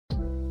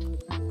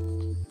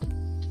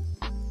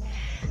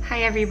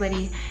Hi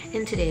everybody,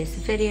 in today's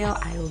video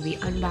I will be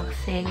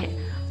unboxing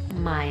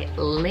my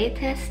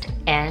latest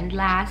and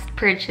last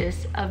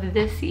purchase of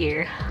this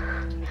year,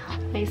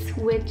 my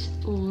Switch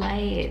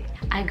Lite.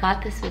 I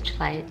got the Switch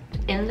Lite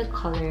in the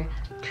color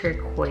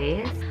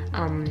turquoise.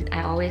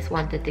 I always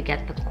wanted to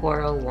get the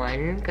coral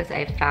one because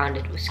I found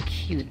it was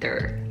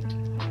cuter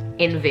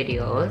in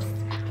videos,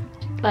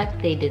 but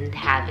they didn't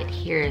have it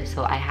here,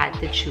 so I had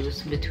to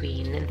choose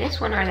between this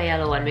one or the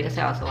yellow one because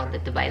I also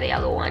wanted to buy the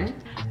yellow one.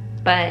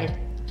 But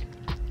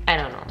I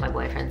don't know, my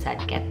boyfriend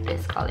said get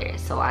this color,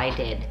 so I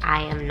did.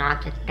 I am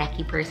not a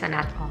techie person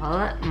at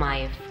all.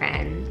 My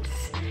friends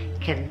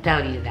can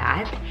tell you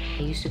that.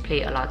 I used to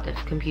play a lot of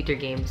computer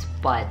games,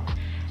 but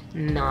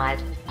not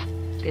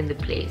in the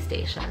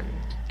PlayStation.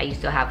 I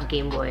used to have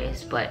Game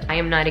Boys, but I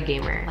am not a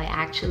gamer. I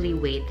actually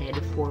waited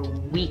for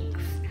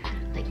weeks,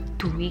 like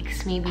 2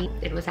 weeks maybe.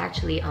 It was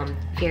actually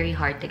very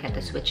hard to get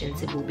the Switch in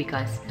Cebu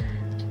because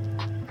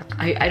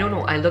I don't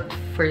know, I looked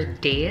for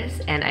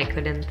days and I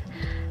couldn't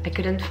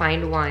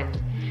find one.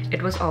 It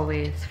was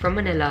always from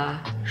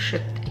Manila,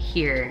 shipped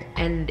here,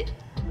 and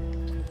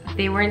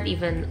they weren't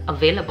even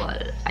available.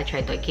 I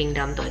tried Toy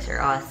Kingdom, Toys R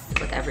Us,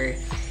 whatever.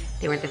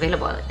 They weren't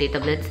available. Data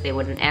Blitz, they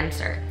wouldn't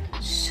answer.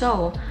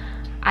 So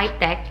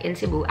iTech in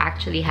Cebu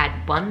actually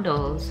had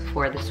bundles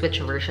for the Switch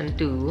version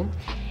 2,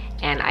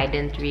 and I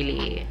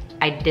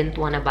didn't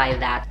want to buy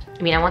that.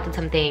 I mean, I wanted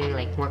something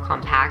like more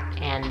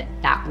compact, and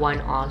that one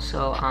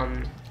also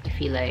I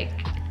feel like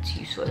it's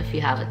useful if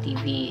you have a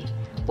TV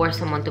or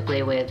someone to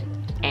play with,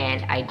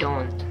 and I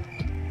don't.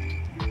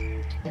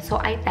 So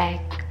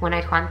iTech, when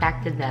I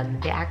contacted them,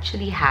 they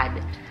actually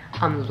had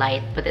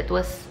Lite, but it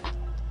was,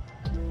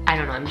 I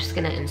don't know, I'm just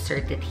gonna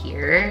insert it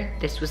here.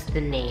 This was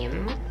the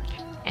name,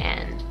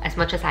 and as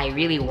much as I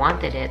really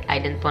wanted it, I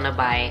didn't want to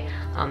buy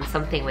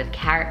something with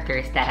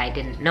characters that I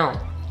didn't know,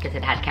 because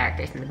it had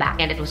characters in the back,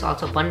 and it was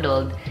also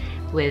bundled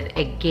with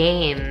a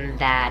game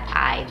that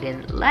I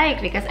didn't like,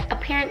 because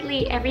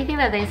apparently everything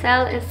that they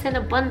sell is in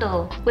a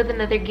bundle with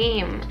another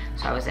game.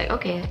 So I was like,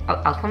 okay,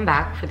 I'll come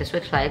back for the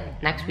Switch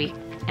Lite next week,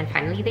 and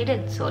finally they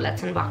did, so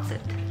let's unbox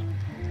it.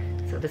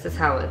 So this is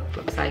how it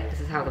looks like. This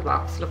is how the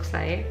box looks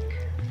like.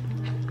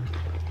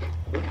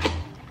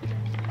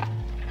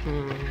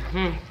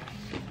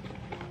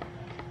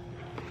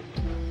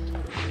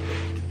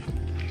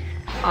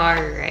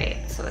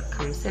 Alright, so it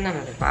comes in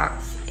another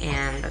box,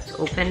 and let's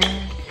open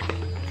it.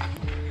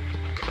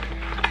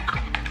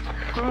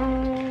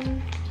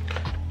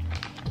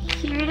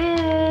 Here it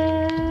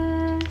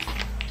is.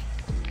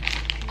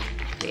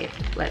 Wait,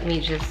 let me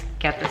just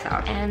get this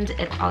out. And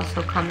it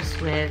also comes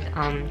with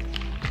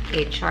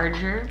a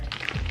charger.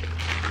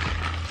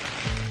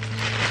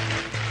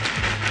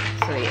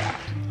 So yeah.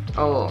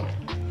 Oh,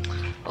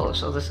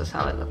 so this is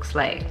how it looks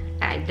like.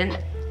 I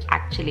didn't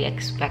actually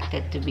expect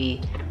it to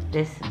be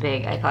this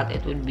big. I thought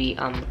it would be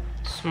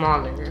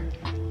smaller.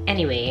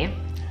 Anyway,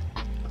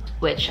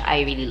 which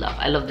I really love.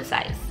 I love the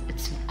size.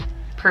 It's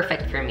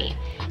perfect for me.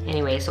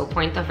 Anyway, so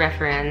point of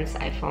reference,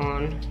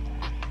 iPhone.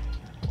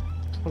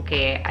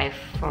 Okay,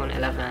 iPhone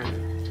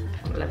 11.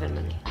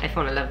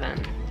 iPhone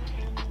 11.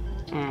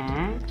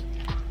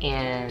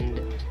 And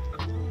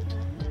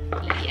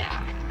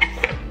yeah,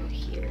 so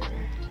here.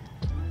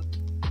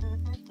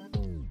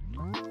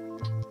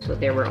 So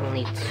there were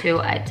only 2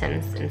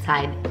 items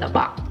inside the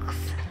box.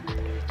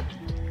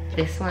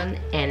 This one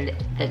and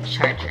the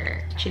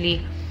charger.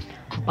 Actually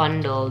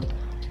bundled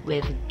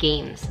with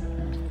games.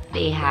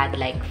 They had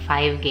like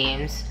 5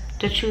 games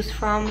to choose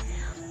from,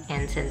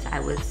 and since I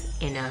was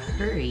in a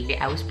hurry,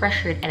 I was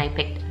pressured and I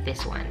picked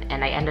this one,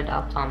 and I ended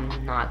up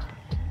not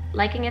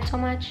liking it so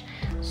much.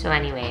 So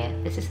anyway,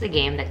 this is the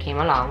game that came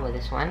along with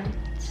this one.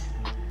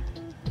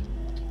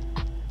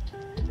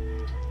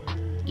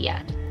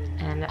 Yeah,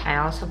 and I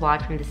also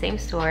bought from the same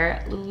store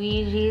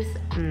Luigi's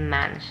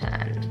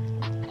Mansion.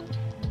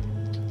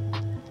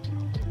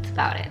 That's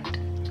about it.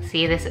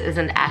 See, this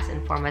isn't as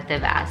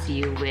informative as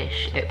you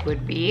wish it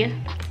would be,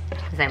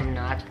 because I'm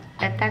not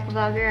a tech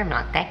vlogger, I'm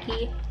not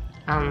techie.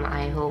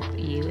 I hope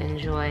you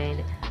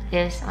enjoyed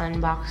this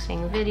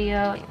unboxing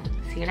video.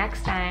 See you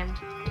next time.